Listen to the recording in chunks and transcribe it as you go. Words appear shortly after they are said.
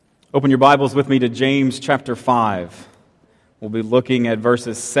Open your Bibles with me to James chapter 5. We'll be looking at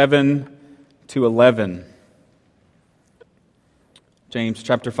verses 7 to 11. James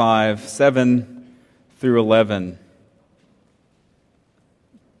chapter 5, 7 through 11.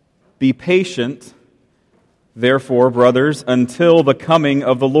 Be patient, therefore, brothers, until the coming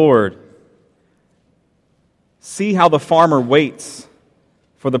of the Lord. See how the farmer waits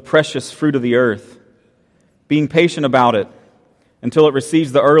for the precious fruit of the earth, being patient about it, until it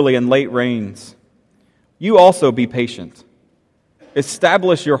receives the early and late rains. You also be patient.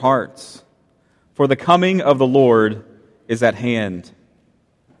 Establish your hearts, for the coming of the Lord is at hand.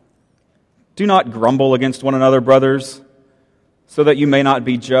 Do not grumble against one another, brothers, so that you may not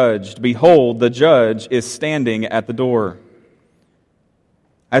be judged. Behold, the judge is standing at the door.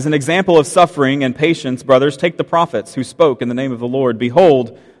 As an example of suffering and patience, brothers, take the prophets who spoke in the name of the Lord.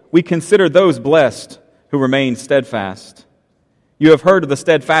 Behold, we consider those blessed who remain steadfast. You have heard of the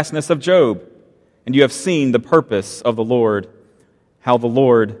steadfastness of Job, and you have seen the purpose of the Lord, how the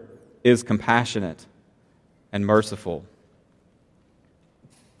Lord is compassionate and merciful.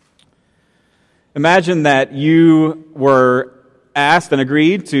 Imagine that you were asked and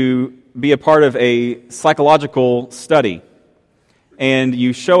agreed to be a part of a psychological study, and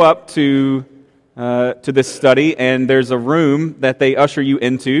you show up to this study, and there's a room that they usher you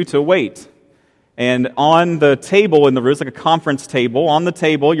into to wait. And on the table in the room, it's like a conference table. On the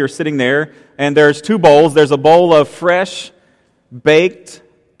table, you're sitting there, and there's two bowls. There's a bowl of fresh baked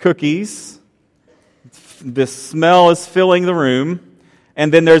cookies. The smell is filling the room.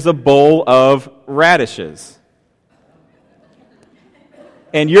 And then there's a bowl of radishes.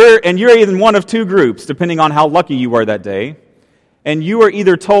 And you're in one of two groups, depending on how lucky you were that day. And you were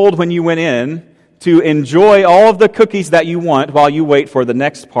either told when you went in to enjoy all of the cookies that you want while you wait for the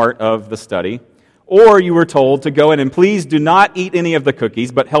next part of the study, or you were told to go in and please do not eat any of the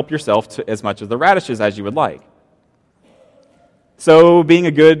cookies, but help yourself to as much of the radishes as you would like. So, being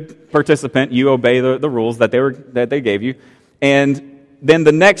a good participant, you obey the rules that they gave you. And then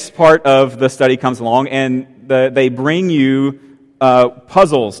the next part of the study comes along, and they bring you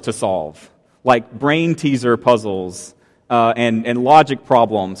puzzles to solve, like brain teaser puzzles and logic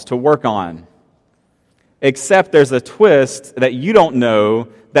problems to work on. Except there's a twist that you don't know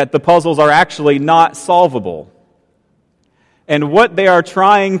that the puzzles are actually not solvable. And what they are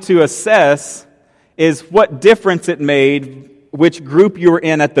trying to assess is what difference it made, which group you were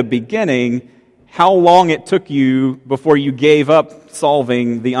in at the beginning, how long it took you before you gave up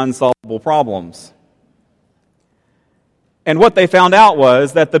solving the unsolvable problems. And what they found out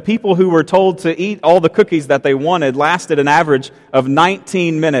was that the people who were told to eat all the cookies that they wanted lasted an average of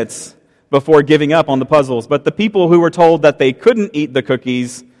 19 minutes before giving up on the puzzles. But the people who were told that they couldn't eat the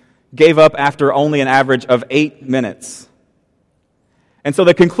cookies gave up after only an average of 8 minutes. And so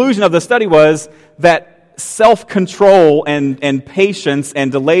the conclusion of the study was that self-control and patience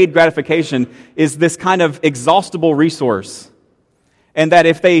and delayed gratification is this kind of exhaustible resource. And that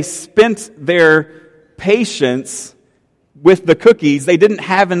if they spent their patience with the cookies, they didn't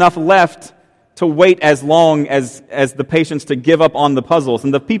have enough left to wait as long as the patience to give up on the puzzles.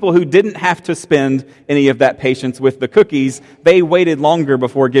 And the people who didn't have to spend any of that patience with the cookies, they waited longer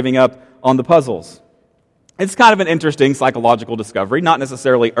before giving up on the puzzles. It's kind of an interesting psychological discovery, not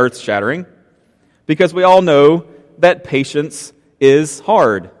necessarily earth-shattering, because we all know that patience is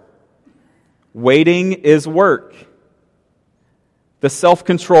hard. Waiting is work. The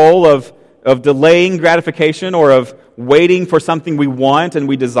self-control of delaying gratification or of waiting for something we want and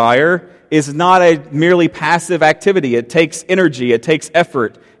we desire is not a merely passive activity. It takes energy, it takes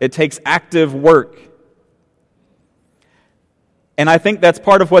effort, it takes active work. And I think that's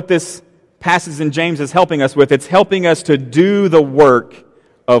part of what this passage in James is helping us with. It's helping us to do the work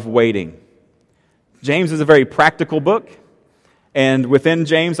of waiting. James is a very practical book, and within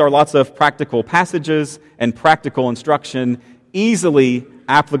James are lots of practical passages and practical instruction, easily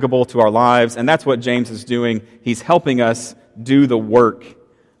applicable to our lives, and that's what James is doing. He's helping us do the work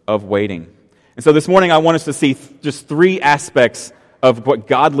of waiting. And so this morning I want us to see just three aspects of what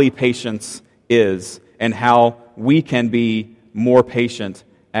godly patience is and how we can be more patient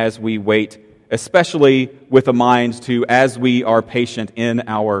as we wait, especially with a mind to as we are patient in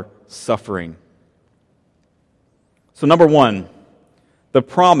our suffering. So number one, the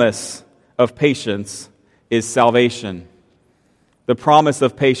promise of patience is salvation. The promise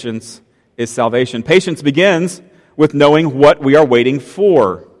of patience is salvation. Patience begins with knowing what we are waiting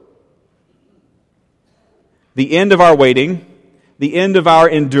for. The end of our waiting, the end of our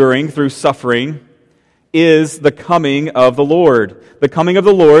enduring through suffering, is the coming of the Lord. The coming of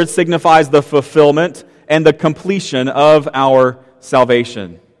the Lord signifies the fulfillment and the completion of our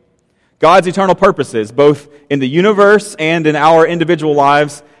salvation. God's eternal purposes, both in the universe and in our individual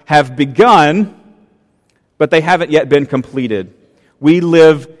lives, have begun, but they haven't yet been completed. We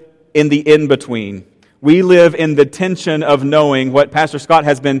live in the in-between. We live in the tension of knowing what Pastor Scott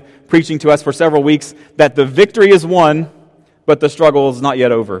has been preaching to us for several weeks, that the victory is won, but the struggle is not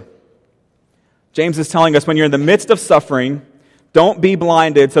yet over. James is telling us when you're in the midst of suffering, don't be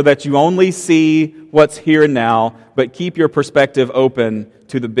blinded so that you only see what's here and now, but keep your perspective open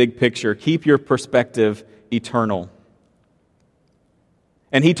to the big picture. Keep your perspective eternal.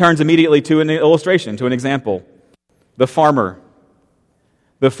 And he turns immediately to an illustration, to an example. The farmer.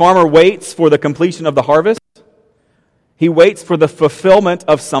 The farmer waits for the completion of the harvest. He waits for the fulfillment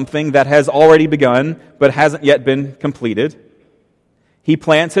of something that has already begun, but hasn't yet been completed. He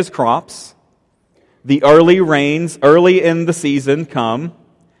plants his crops. The early rains, early in the season, come,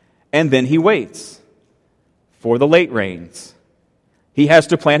 and then he waits for the late rains. He has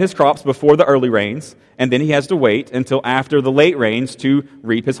to plant his crops before the early rains, and then he has to wait until after the late rains to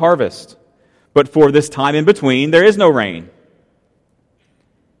reap his harvest. But for this time in between, there is no rain.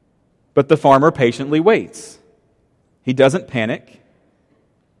 But the farmer patiently waits. He doesn't panic.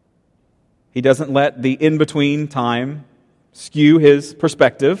 He doesn't let the in-between time skew his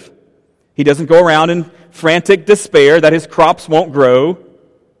perspective. He doesn't go around in frantic despair that his crops won't grow.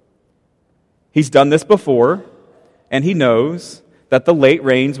 He's done this before, and he knows that the late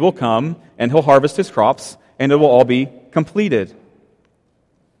rains will come, and he'll harvest his crops, and it will all be completed.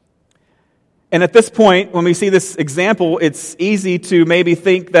 And at this point, when we see this example, it's easy to maybe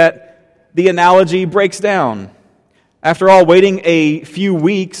think that the analogy breaks down. After all, waiting a few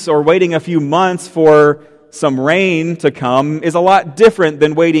weeks or waiting a few months for some rain to come is a lot different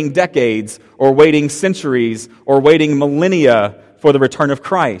than waiting decades or waiting centuries or waiting millennia for the return of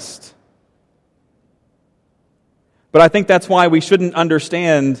Christ. But I think that's why we shouldn't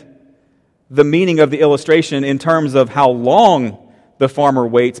understand the meaning of the illustration in terms of how long the farmer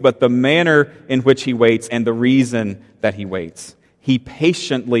waits, but the manner in which he waits and the reason that he waits. He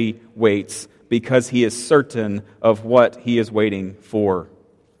patiently waits because he is certain of what he is waiting for.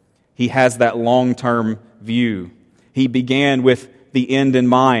 He has that long-term view. He began with the end in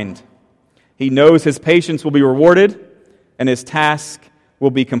mind. He knows his patience will be rewarded and his task will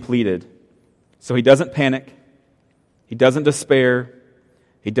be completed. So he doesn't panic. He doesn't despair.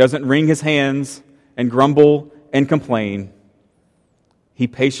 He doesn't wring his hands and grumble and complain. He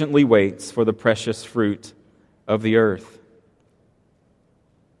patiently waits for the precious fruit of the earth.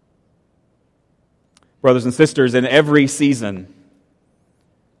 Brothers and sisters, in every season,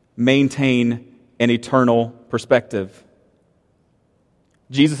 maintain an eternal perspective.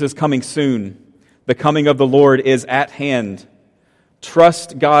 Jesus is coming soon. The coming of the Lord is at hand.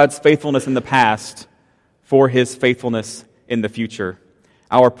 Trust God's faithfulness in the past for His faithfulness in the future.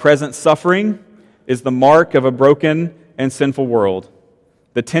 Our present suffering is the mark of a broken and sinful world.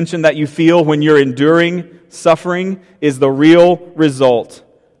 The tension that you feel when you're enduring suffering is the real result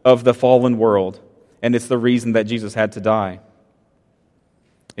of the fallen world, and it's the reason that Jesus had to die.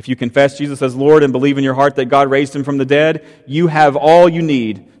 If you confess Jesus as Lord and believe in your heart that God raised Him from the dead, you have all you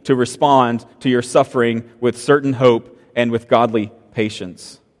need to respond to your suffering with certain hope and with godly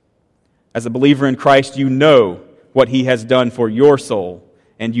patience. As a believer in Christ, you know what He has done for your soul,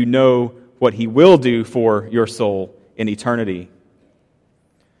 and you know what He will do for your soul in eternity.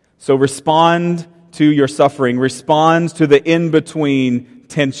 So respond to your suffering, respond to the in-between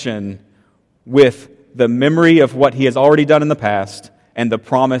tension with the memory of what He has already done in the past and the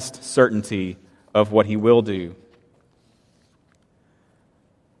promised certainty of what He will do.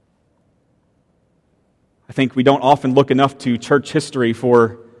 I think we don't often look enough to church history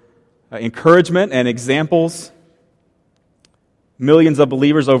for encouragement and examples. Millions of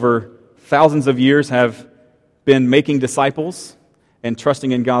believers over thousands of years have been making disciples and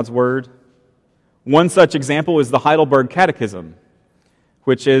trusting in God's Word. One such example is the Heidelberg Catechism,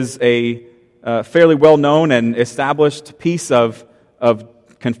 which is a fairly well-known and established piece of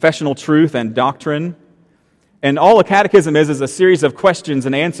confessional truth and doctrine. And all a catechism is a series of questions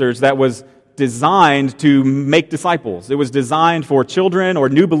and answers that was designed to make disciples. It was designed for children or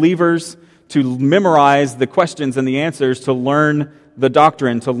new believers to memorize the questions and the answers, to learn the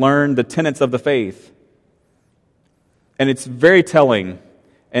doctrine, to learn the tenets of the faith. And it's very telling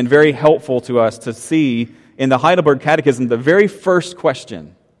and very helpful to us to see in the Heidelberg Catechism the very first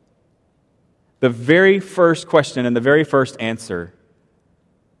question and the very first answer,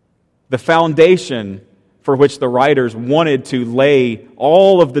 the foundation for which the writers wanted to lay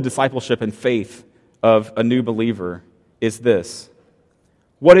all of the discipleship and faith of a new believer is this: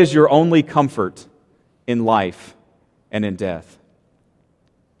 what is your only comfort in life and in death?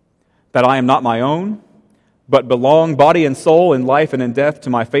 that I am not my own, but belong body and soul in life and in death to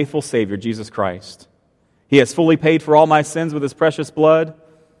my faithful Savior, Jesus Christ. He has fully paid for all my sins with his precious blood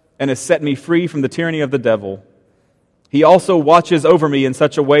and has set me free from the tyranny of the devil. He also watches over me in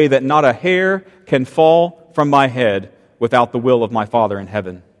such a way that not a hair can fall from my head without the will of my Father in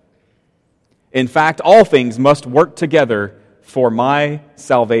heaven. In fact, all things must work together for my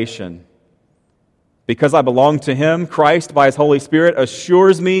salvation. Because I belong to him, Christ, by his Holy Spirit,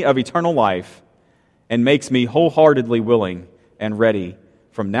 assures me of eternal life and makes me wholeheartedly willing and ready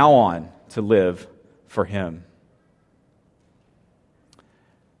from now on to live for him.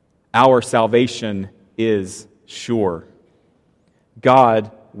 Our salvation is sure.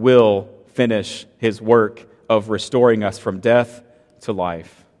 God will finish his work of restoring us from death to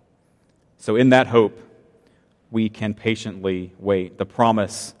life. So in that hope, we can patiently wait. The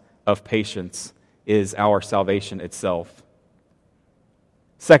promise of patience is our salvation itself.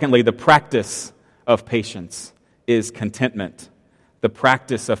 Secondly, the practice of patience is contentment. The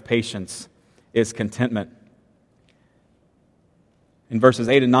practice of patience is contentment. In verses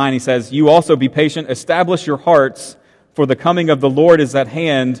 8 and 9, he says, "You also be patient, establish your hearts, for the coming of the Lord is at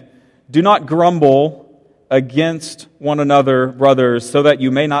hand. Do not grumble against one another, brothers, so that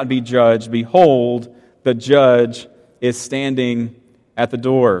you may not be judged. Behold, the judge is standing at the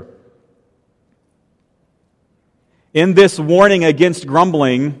door." In this warning against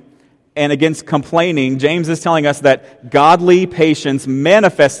grumbling and against complaining, James is telling us that godly patience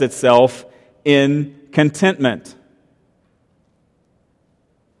manifests itself in contentment.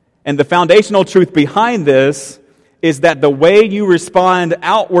 And the foundational truth behind this is that the way you respond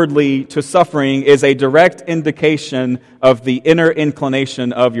outwardly to suffering is a direct indication of the inner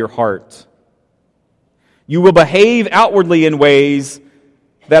inclination of your heart. You will behave outwardly in ways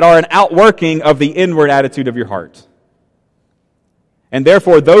that are an outworking of the inward attitude of your heart. And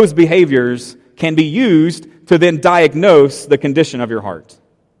therefore, those behaviors can be used to then diagnose the condition of your heart.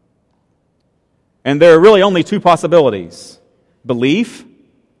 And there are really only two possibilities: belief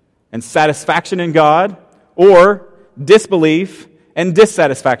and satisfaction in God, or disbelief and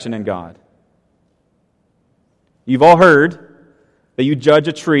dissatisfaction in God. You've all heard that you judge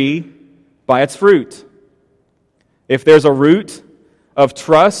a tree by its fruit. If there's a root of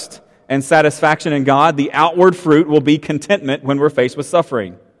trust and satisfaction in God, the outward fruit will be contentment when we're faced with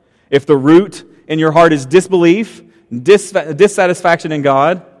suffering. If the root in your heart is disbelief, dissatisfaction in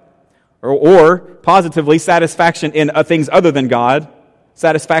God, or positively satisfaction in things other than God,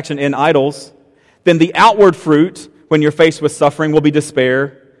 satisfaction in idols, then the outward fruit when you're faced with suffering will be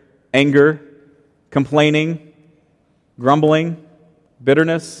despair, anger, complaining, grumbling,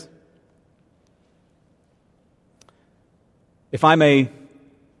 bitterness. If I may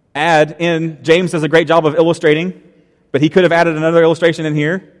add in, James does a great job of illustrating, but he could have added another illustration in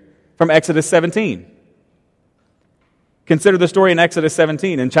here from Exodus 17. Consider the story in Exodus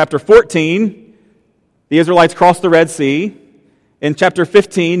 17. In chapter 14, the Israelites crossed the Red Sea. In chapter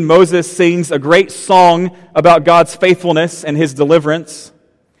 15, Moses sings a great song about God's faithfulness and his deliverance.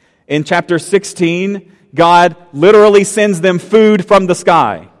 In chapter 16, God literally sends them food from the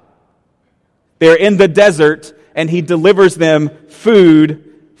sky. They're in the desert, and he delivers them food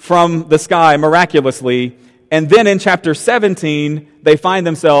from the sky miraculously. And then in chapter 17, they find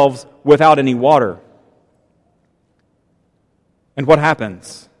themselves without any water. And what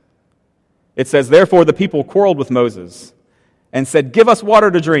happens? It says, "Therefore the people quarreled with Moses and said, 'Give us water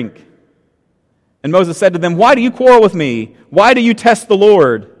to drink.' And Moses said to them, 'Why do you quarrel with me? Why do you test the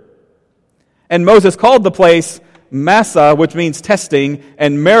Lord?' And Moses called the place Massah, which means testing,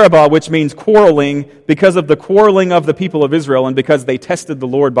 and Meribah, which means quarreling, because of the quarreling of the people of Israel, and because they tested the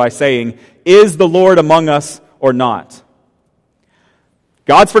Lord by saying, 'Is the Lord among us or not?'"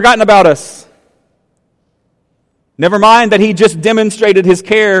 God's forgotten about us. Never mind that he just demonstrated his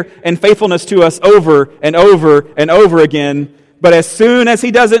care and faithfulness to us over and over and over again. But as soon as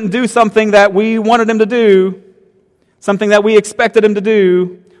he doesn't do something that we wanted him to do, something that we expected him to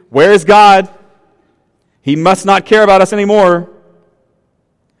do, where is God? He must not care about us anymore.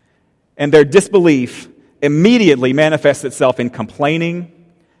 And their disbelief immediately manifests itself in complaining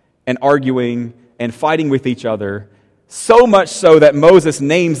and arguing and fighting with each other, so much so that Moses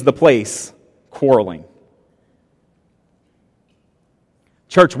names the place quarreling.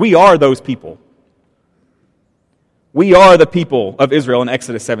 Church, we are those people. We are the people of Israel in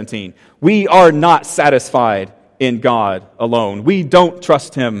Exodus 17. We are not satisfied in God alone. We don't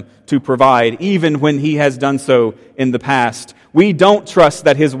trust Him to provide, even when He has done so in the past. We don't trust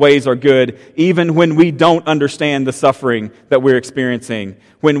that His ways are good, even when we don't understand the suffering that we're experiencing.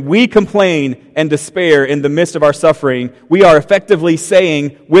 When we complain and despair in the midst of our suffering, we are effectively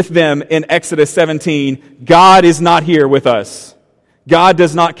saying with them in Exodus 17, God is not here with us. God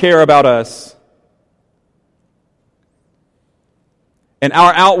does not care about us. And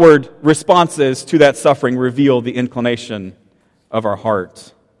our outward responses to that suffering reveal the inclination of our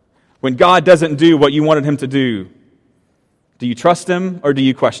heart. When God doesn't do what you wanted Him to do you trust Him or do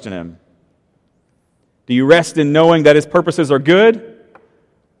you question Him? Do you rest in knowing that His purposes are good?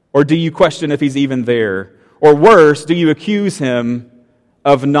 Or do you question if He's even there? Or worse, do you accuse Him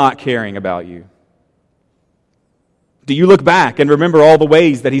of not caring about you? Do you look back and remember all the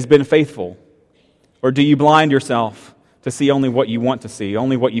ways that He's been faithful? Or do you blind yourself to see only what you want to see,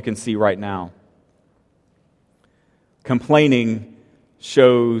 only what you can see right now? Complaining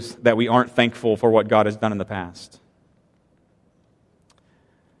shows that we aren't thankful for what God has done in the past.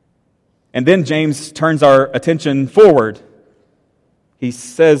 And then James turns our attention forward. He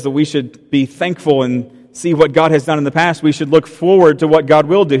says that we should be thankful and see what God has done in the past. We should look forward to what God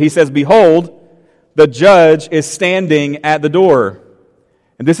will do. He says, "Behold, the judge is standing at the door."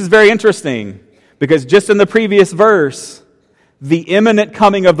 And this is very interesting, because just in the previous verse, the imminent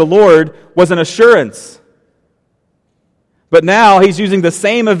coming of the Lord was an assurance. But now he's using the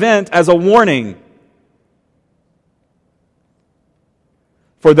same event as a warning.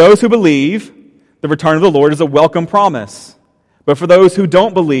 For those who believe, the return of the Lord is a welcome promise. But for those who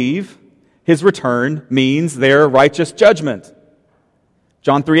don't believe, His return means their righteous judgment.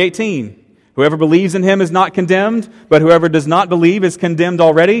 John 3:18. Whoever believes in Him is not condemned, but whoever does not believe is condemned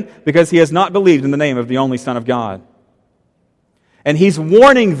already, because he has not believed in the name of the only Son of God. And He's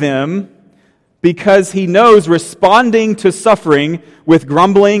warning them because He knows responding to suffering with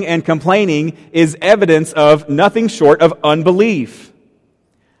grumbling and complaining is evidence of nothing short of unbelief.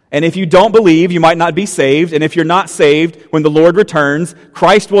 And if you don't believe, you might not be saved. And if you're not saved, when the Lord returns,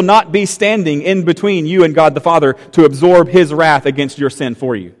 Christ will not be standing in between you and God the Father to absorb His wrath against your sin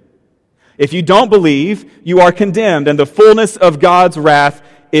for you. If you don't believe, you are condemned, and the fullness of God's wrath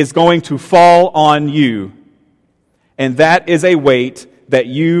is going to fall on you. And that is a weight that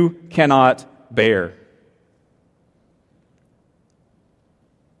you cannot bear.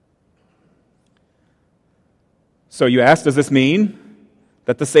 So you ask, does this mean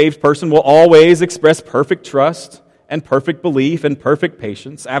that the saved person will always express perfect trust and perfect belief and perfect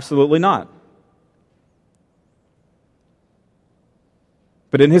patience? Absolutely not.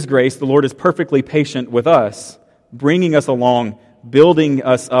 But in His grace, the Lord is perfectly patient with us, bringing us along, building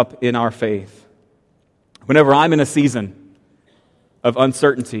us up in our faith. Whenever I'm in a season of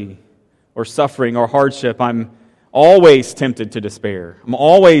uncertainty or suffering or hardship, I'm always tempted to despair. I'm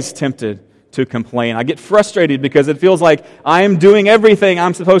always tempted to complain. I get frustrated because it feels like I am doing everything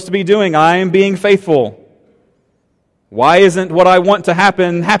I'm supposed to be doing. I am being faithful. Why isn't what I want to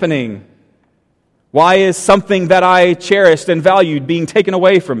happen happening? Why is something that I cherished and valued being taken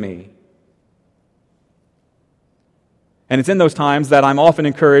away from me? And it's in those times that I'm often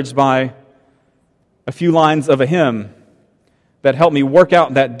encouraged by a few lines of a hymn that help me work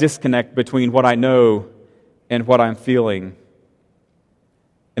out that disconnect between what I know and what I'm feeling.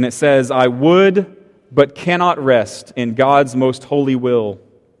 And it says, "I would but cannot rest in God's most holy will.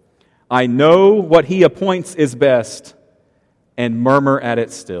 I know what He appoints is best and murmur at it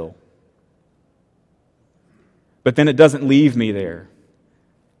still." But then it doesn't leave me there.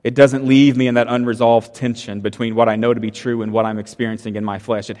 It doesn't leave me in that unresolved tension between what I know to be true and what I'm experiencing in my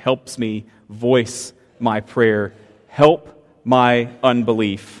flesh. It helps me voice my prayer. Help my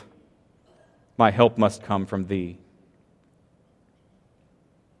unbelief. My help must come from Thee.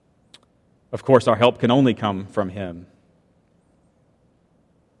 Of course, our help can only come from Him.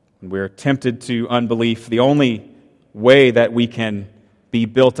 When we're tempted to unbelief, the only way that we can be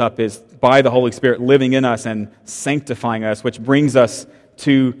built up is by the Holy Spirit living in us and sanctifying us, which brings us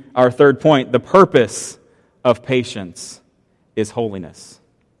to our third point. The purpose of patience is holiness.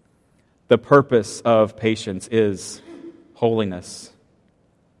 The purpose of patience is holiness.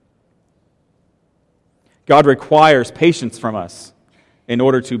 God requires patience from us in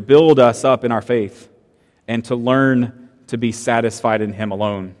order to build us up in our faith and to learn to be satisfied in Him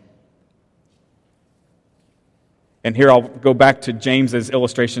alone. And here I'll go back to James's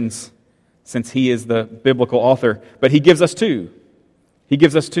illustrations since he is the biblical author. But he gives us two. He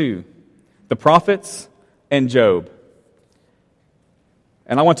gives us two. The prophets and Job.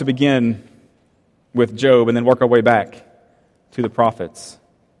 And I want to begin with Job and then work our way back to the prophets.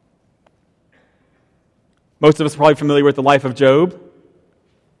 Most of us are probably familiar with the life of Job.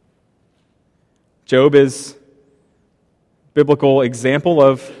 Job is a biblical example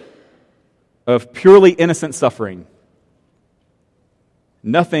of purely innocent suffering.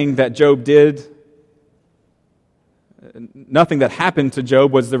 Nothing that Job did, nothing that happened to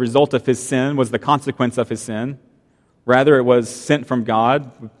Job was the result of his sin, was the consequence of his sin. Rather, it was sent from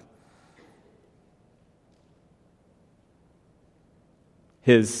God.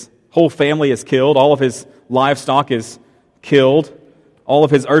 His whole family is killed. All of his livestock is killed. All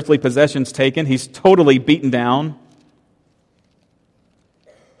of his earthly possessions taken. He's totally beaten down.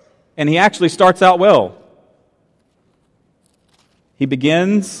 And he actually starts out well. He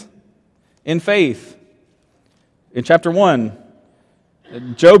begins in faith. In chapter 1,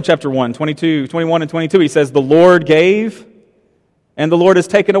 Job chapter 1, 21 and 22, he says, "The Lord gave, and the Lord has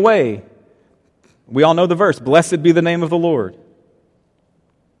taken away." We all know the verse, "Blessed be the name of the Lord."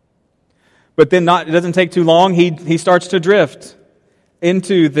 But then it doesn't take too long, he starts to drift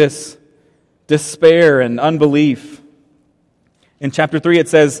into this despair and unbelief. In chapter 3 it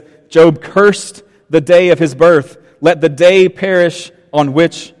says, "Job cursed the day of his birth. Let the day perish on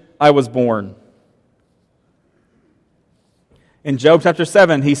which I was born." In Job chapter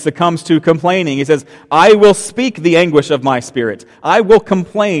 7, he succumbs to complaining. He says, "I will speak the anguish of my spirit. I will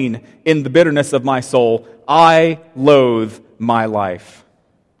complain in the bitterness of my soul. I loathe my life."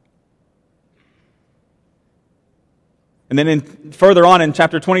 And then further on in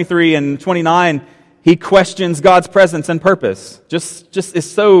chapter 23 and 29, he questions God's presence and purpose. It's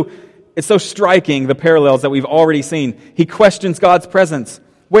so striking, the parallels that we've already seen. He questions God's presence.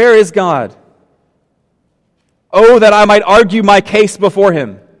 Where is God? "Oh, that I might argue my case before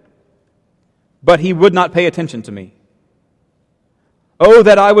him, but he would not pay attention to me. Oh,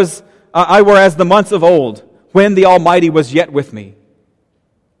 that I were as the months of old, when the Almighty was yet with me.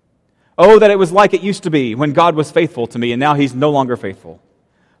 Oh, that it was like it used to be when God was faithful to me, and now he's no longer faithful.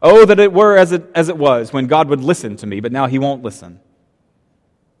 Oh, that it were as it was when God would listen to me, but now he won't listen."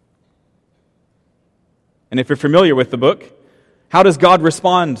 And if you're familiar with the book, how does God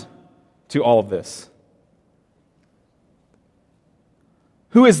respond to all of this?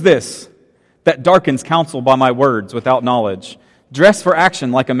 "Who is this that darkens counsel by my words without knowledge? Dress for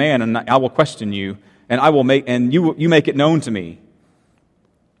action like a man, and I will question you, and you make it known to me.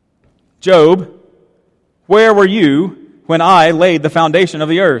 Job, where were you when I laid the foundation of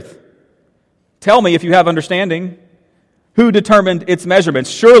the earth? Tell me if you have understanding. Who determined its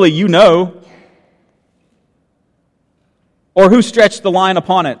measurements? Surely you know. Or who stretched the line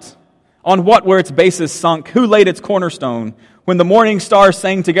upon it? On what were its bases sunk? Who laid its cornerstone? When the morning stars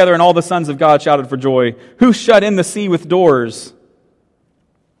sang together and all the sons of God shouted for joy? Who shut in the sea with doors?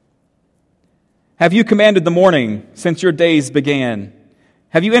 Have you commanded the morning since your days began?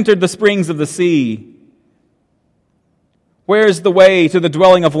 Have you entered the springs of the sea? Where is the way to the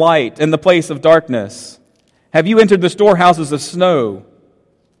dwelling of light and the place of darkness? Have you entered the storehouses of snow?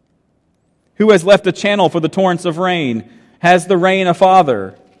 Who has left a channel for the torrents of rain? Has the rain a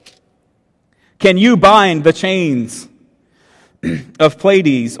father? Can you bind the chains of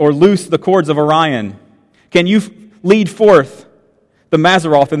Pleiades or loose the cords of Orion? Can you lead forth the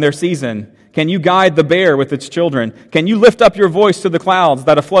Mazzaroth in their season? Can you guide the bear with its children? Can you lift up your voice to the clouds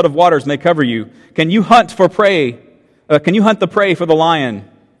that a flood of waters may cover you? Can you hunt for prey? Can you hunt the prey for the lion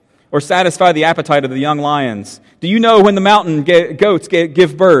or satisfy the appetite of the young lions? Do you know when the mountain goats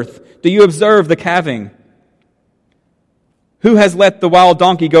give birth? Do you observe the calving? Who has let the wild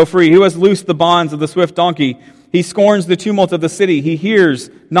donkey go free? Who has loosed the bonds of the swift donkey? He scorns the tumult of the city. He hears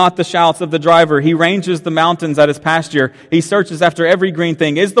not the shouts of the driver. He ranges the mountains at his pasture. He searches after every green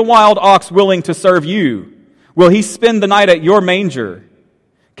thing. Is the wild ox willing to serve you? Will he spend the night at your manger?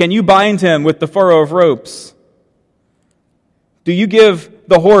 Can you bind him with the furrow of ropes? Do you give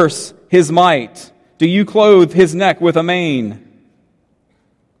the horse his might? Do you clothe his neck with a mane?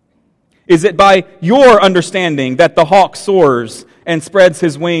 Is it by your understanding that the hawk soars and spreads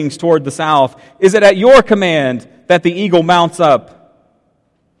his wings toward the south? Is it at your command that the eagle mounts up?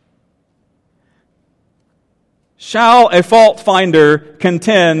 Shall a fault finder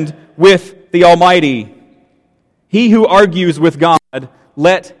contend with the Almighty? He who argues with God,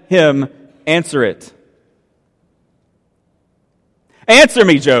 let him answer it. Answer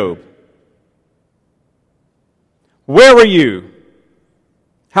me, Job. Where were you?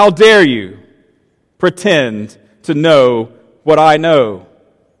 How dare you pretend to know what I know?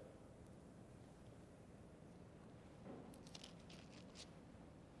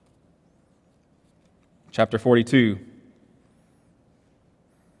 Chapter 42.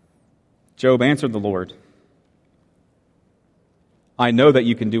 Job answered the Lord, "I know that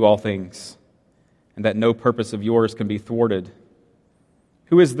you can do all things, and that no purpose of yours can be thwarted.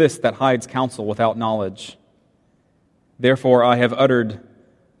 Who is this that hides counsel without knowledge? Therefore I have uttered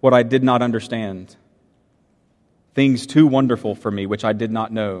what I did not understand, things too wonderful for me which I did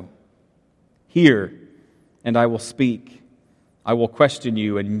not know. Hear, and I will speak. I will question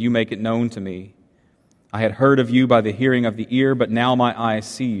you, and you make it known to me. I had heard of you by the hearing of the ear, but now my eyes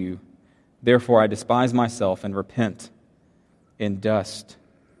see you. Therefore I despise myself and repent in dust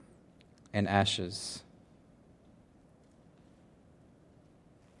and ashes.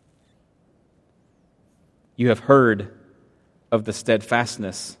 You have heard of the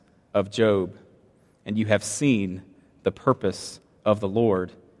steadfastness of Job, and you have seen the purpose of the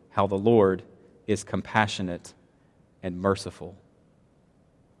Lord, how the Lord is compassionate and merciful.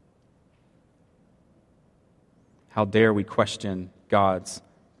 How dare we question God's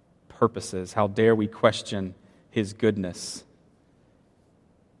purposes? How dare we question His goodness?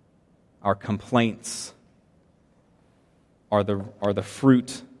 Our complaints are the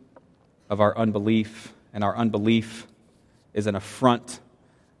fruit of our unbelief, and our unbelief is an affront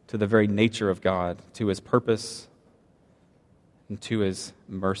to the very nature of God, to His purpose, and to His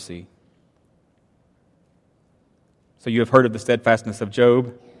mercy. So you have heard of the steadfastness of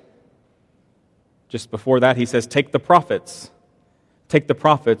Job. Just before that, he says, take the prophets. Take the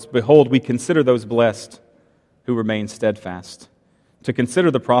prophets. Behold, we consider those blessed who remain steadfast. To consider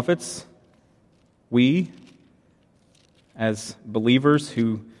the prophets, we, as believers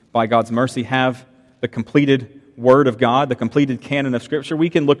who, by God's mercy, have the completed Word of God, the completed canon of Scripture, we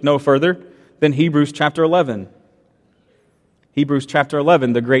can look no further than Hebrews chapter 11. Hebrews chapter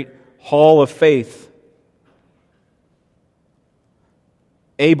 11, the great hall of faith.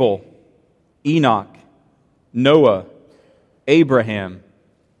 Abel, Enoch, Noah, Abraham,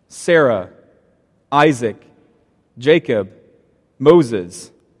 Sarah, Isaac, Jacob,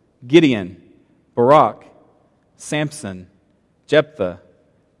 Moses, Gideon, Barak, Samson, Jephthah,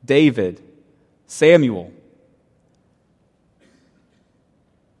 David, Samuel.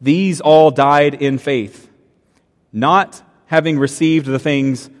 These all died in faith, not having received the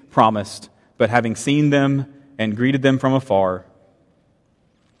things promised, but having seen them and greeted them from afar,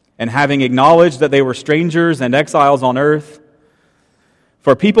 and having acknowledged that they were strangers and exiles on earth.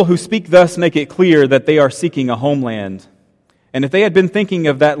 For people who speak thus make it clear that they are seeking a homeland. And if they had been thinking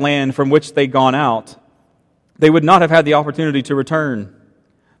of that land from which they'd gone out, they would not have had the opportunity to return.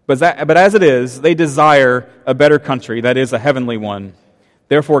 But as it is, they desire a better country, that is, a heavenly one.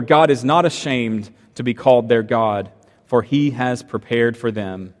 Therefore, God is not ashamed to be called their God, for He has prepared for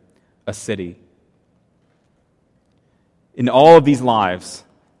them a city. In all of these lives,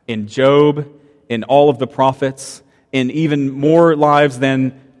 in Job, in all of the prophets, in even more lives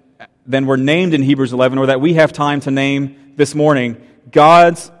than were named in Hebrews 11, or that we have time to name this morning,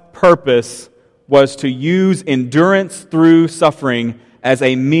 God's purpose was to use endurance through suffering as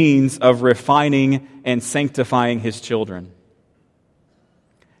a means of refining and sanctifying His children.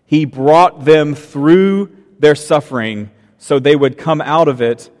 He brought them through their suffering so they would come out of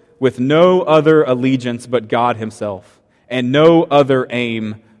it with no other allegiance but God Himself, and no other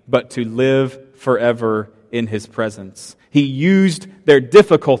aim but to live forever in His presence. He used their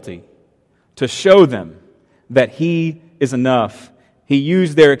difficulty to show them that He is enough. He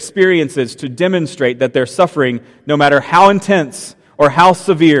used their experiences to demonstrate that their suffering, no matter how intense or how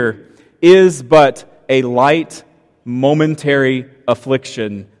severe, is but a light, momentary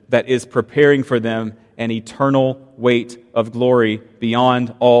affliction that is preparing for them an eternal weight of glory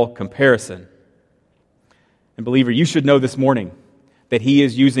beyond all comparison. And believer, you should know this morning that He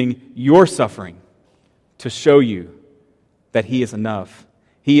is using your suffering to show you that He is enough.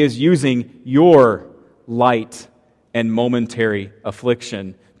 He is using your light and momentary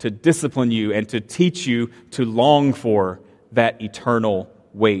affliction to discipline you and to teach you to long for that eternal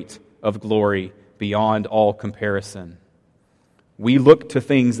weight of glory beyond all comparison. We look to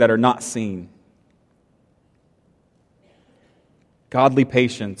things that are not seen. Godly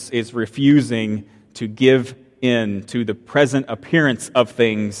patience is refusing to give in to the present appearance of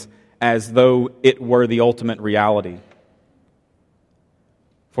things as though it were the ultimate reality.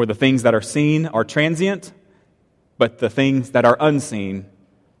 For the things that are seen are transient, but the things that are unseen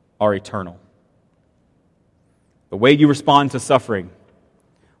are eternal. The way you respond to suffering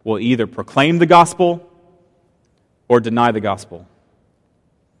will either proclaim the gospel or deny the gospel.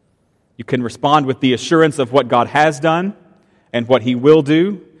 You can respond with the assurance of what God has done and what He will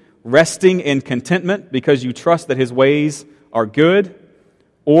do, resting in contentment because you trust that His ways are good,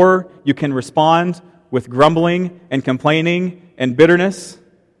 or you can respond with grumbling and complaining and bitterness,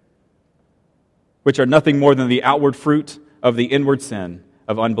 which are nothing more than the outward fruit of the inward sin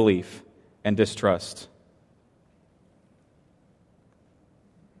of unbelief and distrust.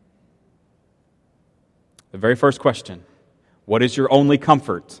 The very first question, what is your only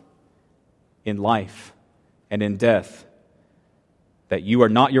comfort in life and in death? That you are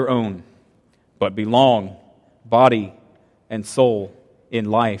not your own, but belong, body and soul, in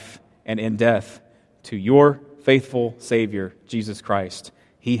life and in death, to your faithful Savior, Jesus Christ.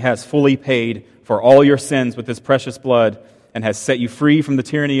 He has fully paid for all your sins with His precious blood and has set you free from the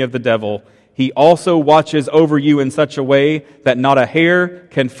tyranny of the devil. He also watches over you in such a way that not a hair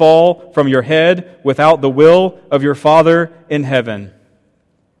can fall from your head without the will of your Father in heaven.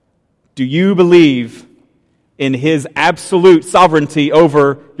 Do you believe in His absolute sovereignty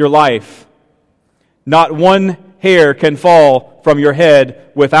over your life? Not one hair can fall from your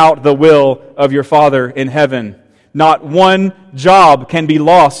head without the will of your Father in heaven. Not one job can be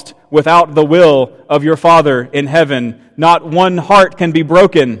lost without the will of your Father in heaven. Not one heart can be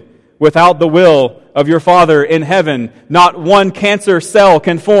broken without the will of your Father in heaven. Not one cancer cell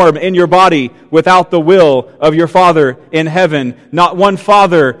can form in your body without the will of your Father in heaven. Not one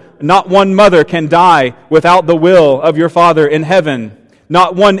father, not one mother can die without the will of your Father in heaven.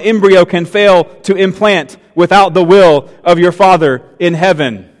 Not one embryo can fail to implant without the will of your Father in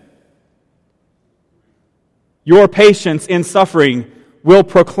heaven. Your patience in suffering will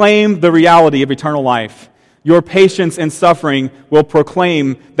proclaim the reality of eternal life. Your patience in suffering will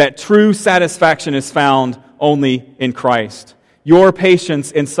proclaim that true satisfaction is found only in Christ. Your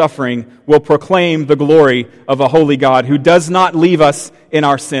patience in suffering will proclaim the glory of a holy God who does not leave us in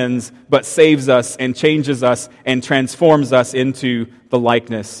our sins, but saves us and changes us and transforms us into the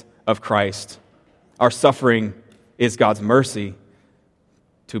likeness of Christ. Our suffering is God's mercy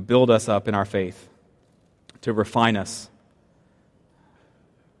to build us up in our faith, to refine us.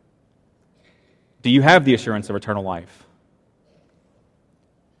 Do you have the assurance of eternal life?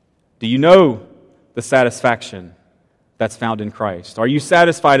 Do you know the satisfaction that's found in Christ? Are you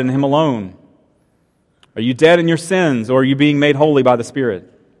satisfied in Him alone? Are you dead in your sins, or are you being made holy by the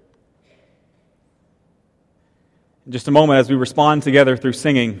Spirit? In just a moment, as we respond together through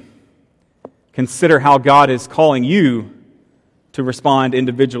singing, consider how God is calling you to respond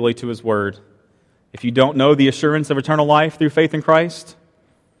individually to His Word. If you don't know the assurance of eternal life through faith in Christ,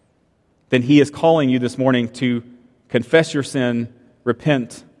 then He is calling you this morning to confess your sin,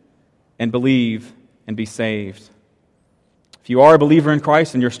 repent, and believe and be saved. If you are a believer in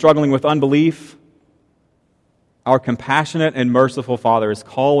Christ and you're struggling with unbelief, our compassionate and merciful Father is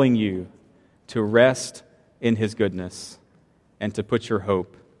calling you to rest in His goodness and to put your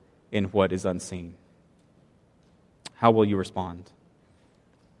hope in what is unseen. How will you respond?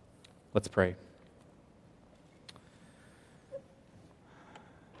 Let's pray.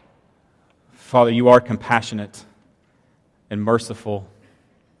 Father, you are compassionate and merciful.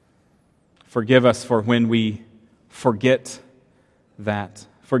 Forgive us for when we forget that.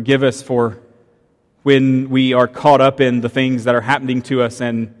 Forgive us for when we are caught up in the things that are happening to us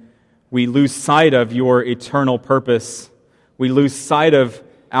and we lose sight of your eternal purpose. We lose sight of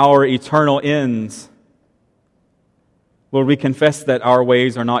our eternal ends. Lord, we confess that our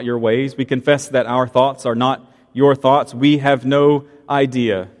ways are not your ways. We confess that our thoughts are not your thoughts. We have no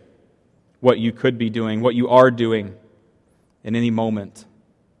idea what you could be doing, what you are doing in any moment.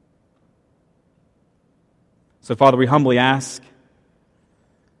 So, Father, we humbly ask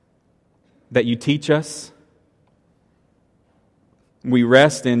that you teach us. We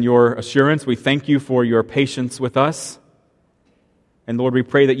rest in your assurance. We thank you for your patience with us. And Lord, we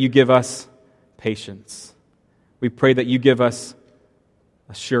pray that you give us patience. We pray that you give us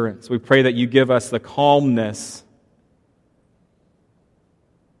assurance. We pray that you give us the calmness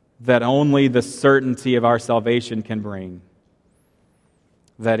that only the certainty of our salvation can bring.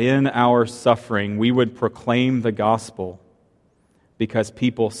 That in our suffering we would proclaim the gospel because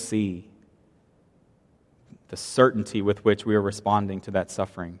people see the certainty with which we are responding to that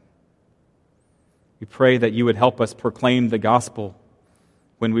suffering. We pray that you would help us proclaim the gospel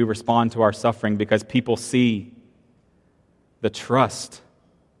when we respond to our suffering because people see the trust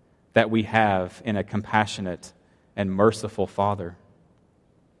that we have in a compassionate and merciful Father.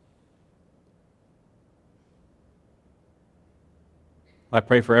 I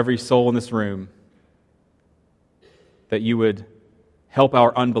pray for every soul in this room that you would help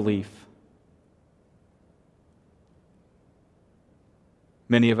our unbelief.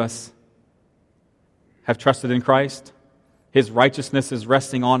 Many of us have trusted in Christ. His righteousness is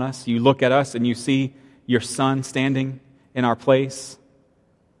resting on us. You look at us and you see your Son standing in our place.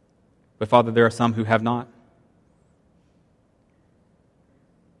 But Father, there are some who have not.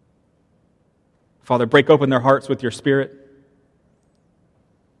 Father, break open their hearts with your Spirit.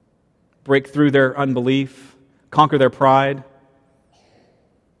 break through their unbelief, conquer their pride,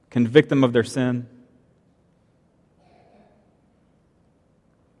 convict them of their sin.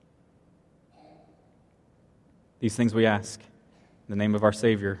 These things we ask in the name of our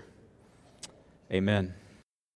Savior. Amen.